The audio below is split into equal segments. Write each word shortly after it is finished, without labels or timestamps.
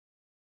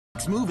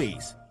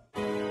Movies.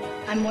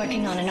 I'm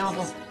working on a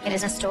novel. It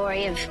is a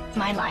story of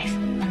my life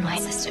and my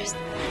sister's.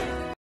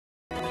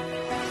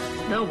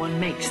 No one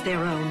makes their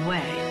own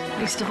way.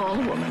 Least of all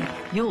a woman.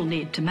 You'll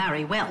need to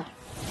marry well.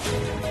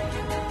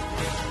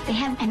 They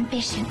have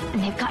ambition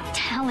and they've got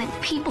talent.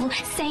 People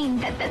saying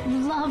that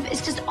love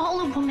is just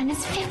all a woman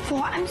is fit for.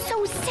 I'm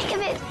so sick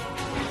of it.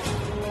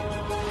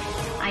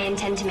 I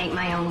intend to make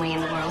my own way in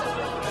the world.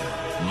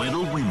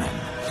 Little Women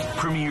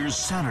premieres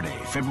Saturday,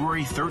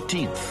 February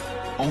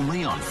 13th,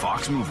 only on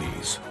Fox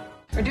Movies.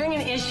 We're doing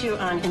an issue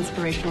on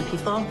inspirational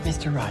people,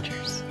 Mr.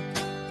 Rogers.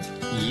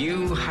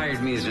 You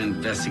hired me as an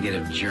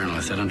investigative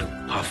journalist. I don't do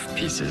puff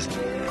pieces.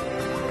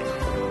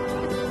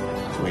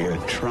 We are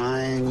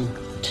trying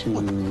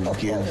to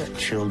give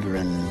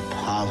children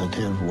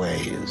positive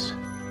ways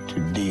to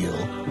deal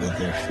with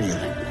their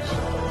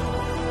feelings.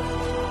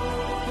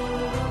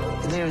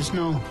 There's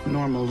no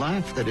normal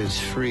life that is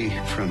free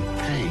from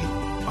pain.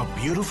 A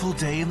Beautiful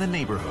Day in the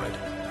Neighborhood.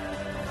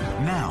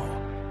 Now,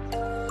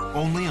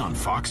 only on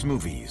Fox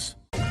Movies.